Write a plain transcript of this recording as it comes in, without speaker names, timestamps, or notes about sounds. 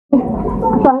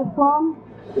transform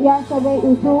yesterday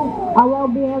into a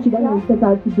well-being. She doesn't set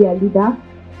out to be a leader,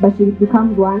 but she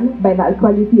becomes one by the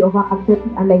quality of her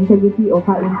actions and the integrity of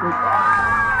her input.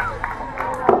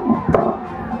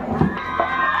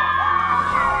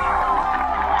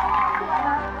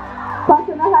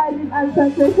 Personal hygiene and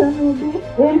sanitation will be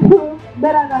improved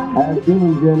better than I have been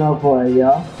in Vienna for a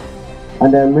year,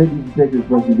 and I'm ready to take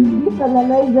responsibility. These are the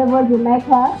levels in my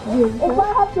class. If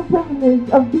I have the privilege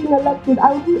of being elected,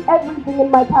 I will do everything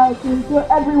in my power to ensure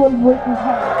everyone's voice is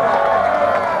heard.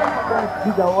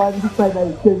 Be the one who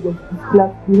finally changes this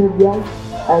class behaviors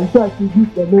and so as to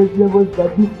reduce the noise levels, the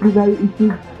disciplinary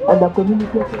issues, and the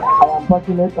communication. I am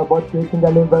passionate about creating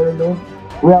an environment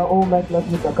where all my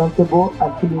classmates are comfortable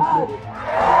and feeling safe.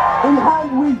 In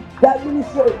hand with the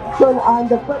administration and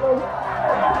the fellow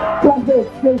classmates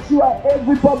to ensure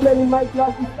every problem in my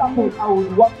class is tackled. I will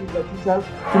work with the teachers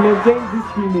to maintain this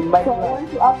team in my So class. I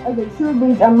want to act as a true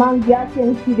bridge among the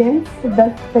Asian students,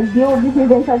 the skill,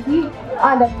 representative,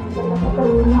 and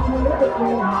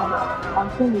I'm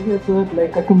standing here so that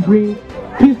like I can bring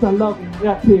peace and love in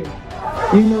their team.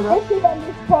 You know that? If in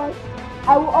this course,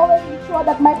 I will always ensure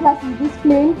that my class is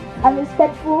disciplined and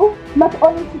respectful, not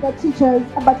only to the teachers,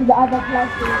 but to the other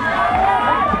classes.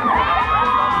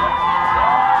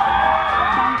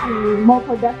 More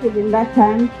productive in that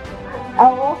time. I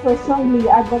will also strongly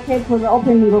advocate for the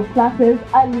opening of classes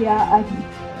earlier after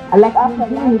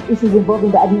dealing with issues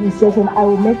involving the administration. I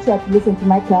will make sure to listen to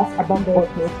my class about the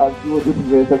workload. As your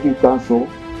representative council,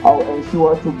 I will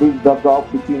ensure to bridge the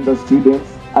gap between the students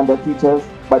and the teachers,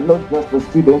 but not just the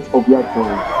students of your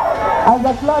college. As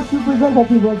a class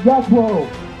representative of your college,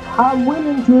 I'm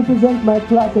willing to represent my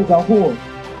class as a whole.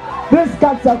 This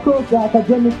cuts across the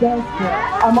academic dance.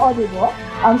 I'm audible.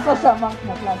 I'm social amongst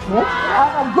my classmates. I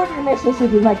have a good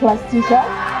relationship with my class teacher.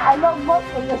 I know most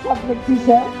of the subject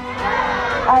teachers.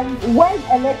 And when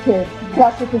elected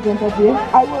class representative,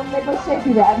 I will negotiate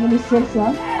with the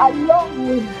administration along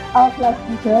with our class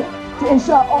teachers to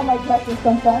ensure all my classes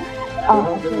concerned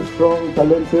are very strong,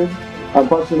 talented, and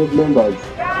passionate members.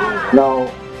 Now,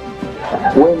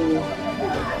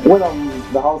 when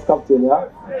I'm the house captain,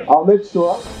 I'll make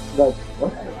sure that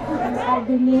I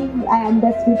believe I am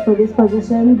best fit for this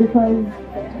position because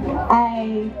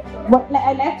I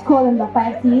like to call them the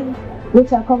 5 C's,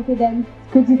 which are confidence,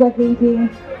 critical thinking,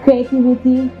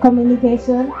 creativity,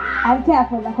 communication, and care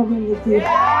for the community.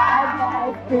 I'll be a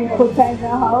high spirit for Tiger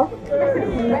House.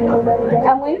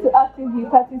 I'm going to actively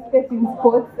participate in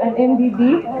sports and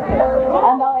MDD,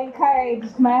 and I'll encourage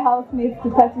my housemates to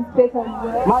participate as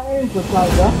well. my aim for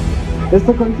Tiger is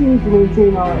to continue to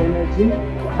maintain our energy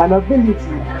and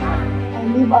ability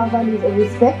And live our values of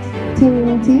respect, team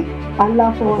unity, and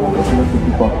love for one another.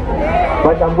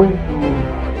 But I'm going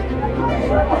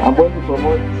to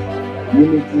promote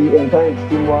unity, encourage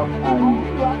teamwork, and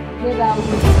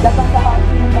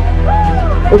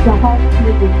it's a house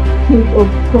filled with kids of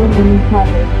so many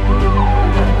talents.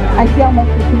 I see how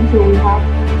much potential we have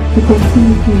to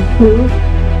continue to improve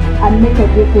and make a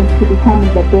difference to becoming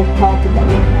the best house in the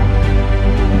world.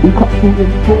 because to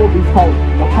control this house,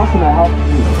 the passion I have to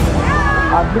do,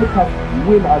 and make us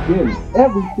win again,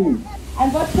 everything.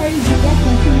 And what praise you get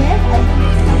from teammates?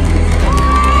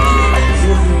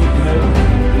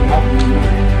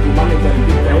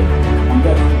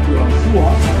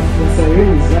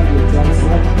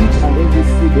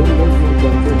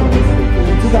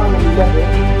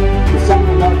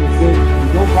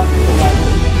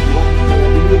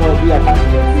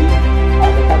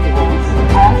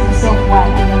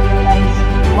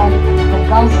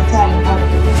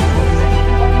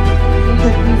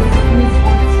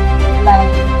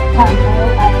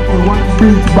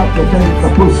 Bring it back the way it's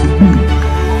supposed to be.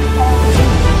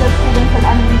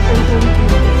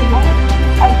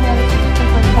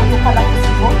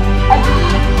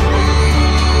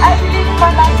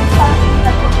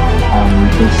 I'm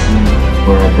requesting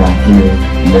for a can hear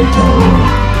later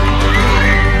on.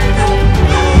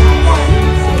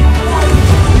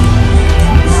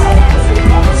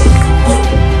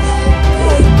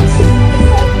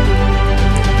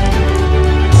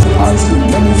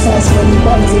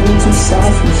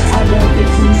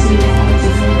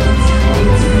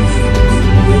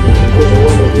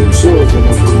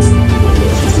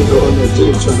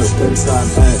 Trying to spend time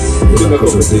in a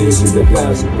couple of days with the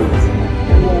guys.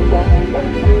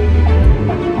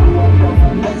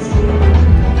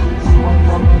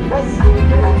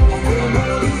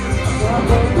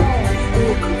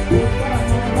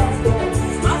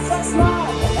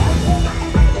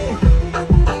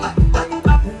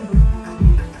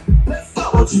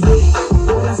 What you do?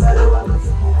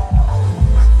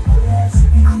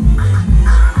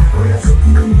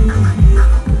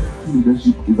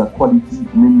 leadership is a quality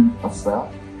many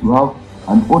aspire to have,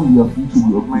 and only a few to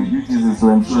be of my duties is to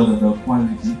ensure that the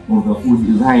quality of the food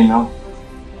is high enough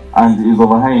and is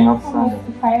of a high enough standard.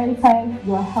 To prioritize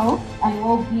your health and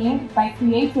well-being by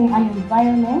creating an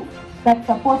environment that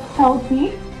supports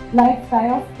healthy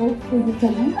lifestyles, both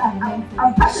physically and mentally.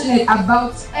 I'm passionate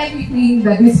about everything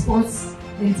that this sports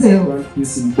entails.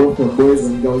 Practice in both the boys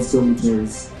and girls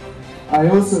dormitories. I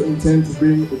also intend to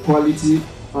bring equality,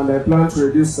 and I plan to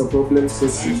reduce the problems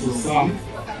facing society.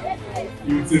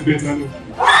 You say better.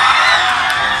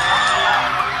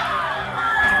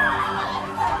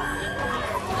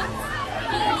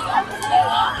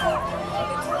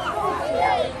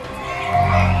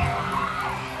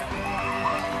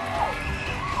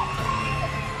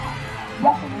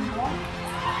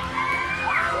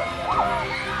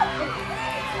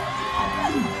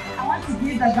 I want to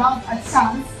give the girls a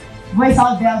chance to voice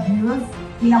out their views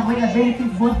in a way that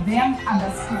benefits both them and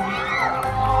the school.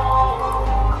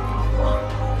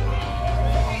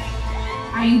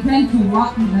 I intend to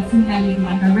work with the senior league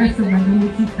and the rest of the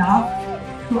dormitory staff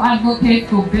to advocate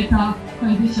for better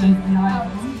conditions in our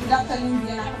dorm. Good afternoon,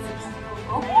 Vienna.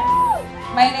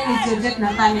 My name is Georgette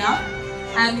Nathaniel.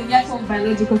 I'm in Yat of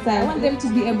Biological Science. I want them to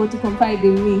be able to confide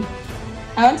in me.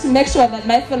 I want to make sure that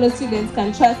my fellow students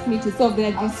can trust me to solve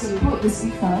their I'll issues. support the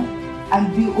speaker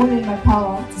and do all in my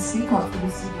power to speak up for the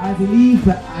students. I believe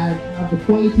that I have the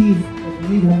qualities that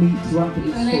we need to run for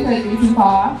this school. Elected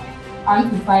power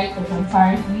and to fight for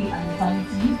transparency and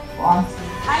equality for our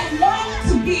students. I want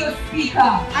to be a speaker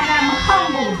and I'm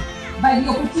humbled by the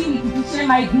opportunity to share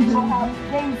my vision. I have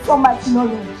gained so much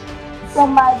knowledge, so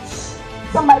much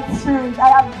experience.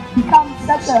 I have become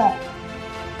such a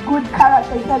good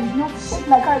character because you've shaped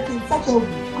my character in such a good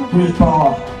way. Great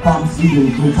power comes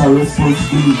with greater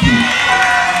responsibility.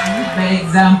 By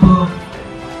example,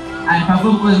 I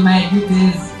perform all my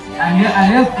duties and I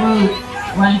help all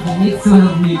one who makes all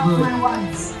of me good. My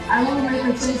words, I will make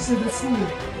a change to the school.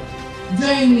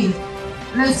 Join me.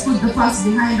 Let's put the past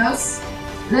behind us.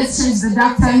 Let's change the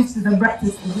dark times to the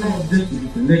brightest of life. The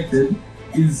objective to be elected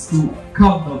is to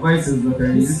curb the vices that are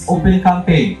in this open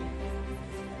campaign.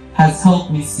 Has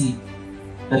helped me see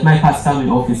that my past time in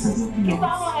office has not been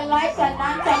Elisha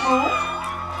Nantamo,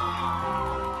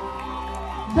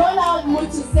 Donald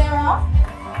Mutusera,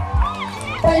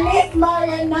 Denise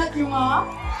Marian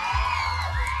Najuma,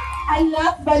 and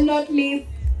last but not least,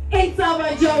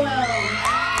 Intaba Joel.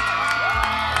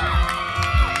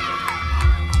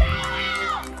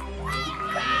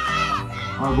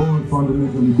 I've always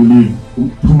fundamentally believed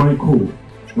to my core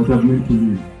that I've meant to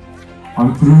live.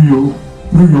 And through your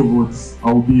votes,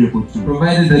 I will be able to.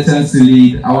 Provided the chance to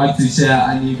lead, I want to share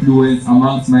an influence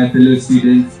amongst my fellow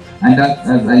students and act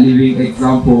as a living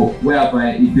example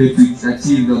whereby if you're to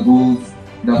achieve the goals,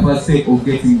 the first step of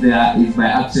getting there is by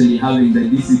actually having the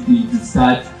discipline to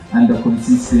start and the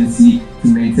consistency to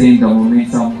maintain the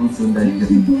momentum also on that journey.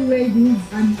 Beautiful ladies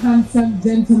and handsome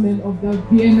gentlemen of the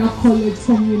Vienna College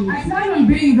community. I plan on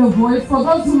being the voice for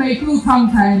those who may feel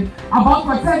tongue-tied about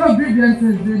whatever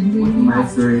grievances they may have. My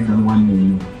story than one may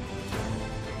know.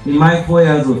 In my 4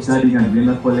 years of studying at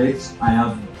Vienna College, I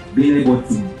have been able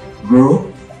to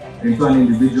grow into an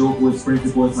individual whose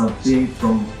principles have changed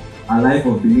from a life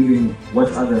of believing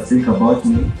what others think about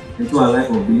me into a life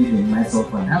of believing in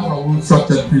myself. And I have a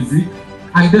well-structured physique,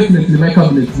 and definitely my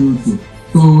cabinet also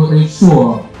to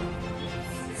ensure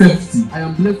safety. I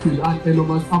am blessed with an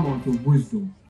enormous amount of wisdom.